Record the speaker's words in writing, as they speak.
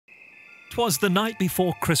'Twas the night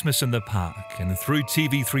before Christmas in the park, and through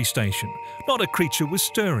TV3 station, not a creature was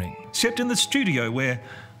stirring, except in the studio where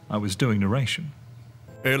I was doing narration.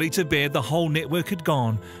 Early to bed, the whole network had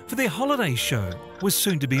gone, for their holiday show was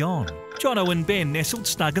soon to be on. Jono and Ben nestled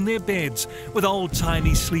snug in their beds, with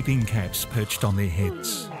old-timey sleeping caps perched on their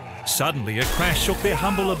heads. Suddenly, a crash shook their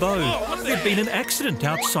humble abode. There'd been an accident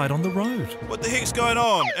outside on the road. What the heck's going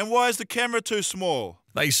on? And why is the camera too small?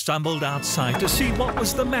 They stumbled outside to see what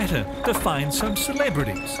was the matter, to find some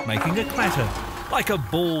celebrities making a clatter. Like a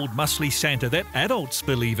bald, muscly Santa that adults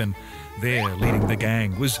believe in. There, leading the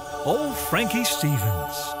gang, was old Frankie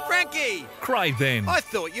Stevens. Frankie! Cried Ben. I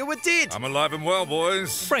thought you were dead. I'm alive and well,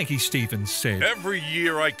 boys. Frankie Stevens said. Every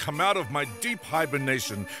year I come out of my deep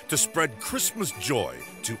hibernation to spread Christmas joy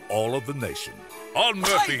to all of the nation. On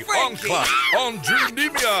Murphy, on Clark, on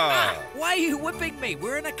Junior. Why are you whipping me?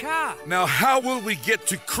 We're in a car. Now how will we get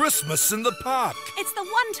to Christmas in the park? It's the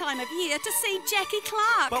one time of year to see Jackie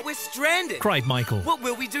Clark. But we're stranded. Cried Michael. What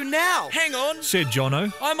will we do now? Hang on. Said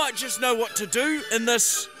Jono. I might just know what to do in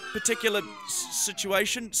this particular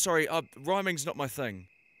situation. Sorry, rhyming's not my thing.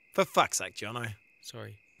 For fuck's sake, Jono.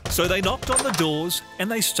 Sorry. So they knocked on the doors and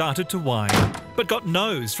they started to whine, but got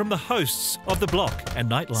no's from the hosts of The Block and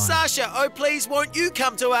Nightline. Sasha, oh please, won't you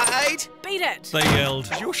come to our aid? Beat it. They yelled.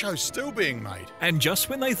 Your show's still being made. And just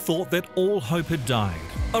when they thought that all hope had died,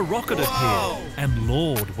 a rocket appeared and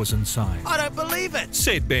Lord was inside. I don't believe it.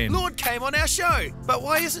 Said Ben. Lord came on our show. But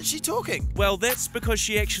why isn't she talking? Well, that's because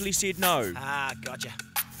she actually said no. Ah, gotcha.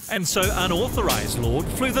 And so unauthorised Lord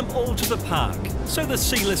flew them all to the park, so the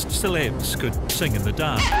C-list celebs could sing in the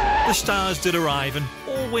dark. The stars did arrive and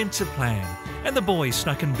all went to plan, and the boys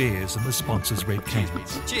snuck in beers in the sponsors' red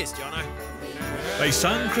cans. Cheers, Jono. They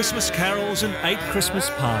sung Christmas carols and ate Christmas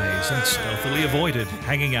pies and stealthily avoided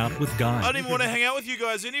hanging out with guys. I didn't even want to hang out with you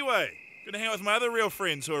guys anyway. Gonna hang out with my other real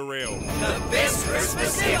friends who are real. The best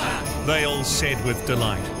Christmas ever. They all said with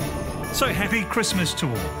delight. So happy Christmas to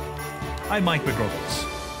all. I'm Mike McRoberts.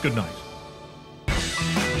 Good night.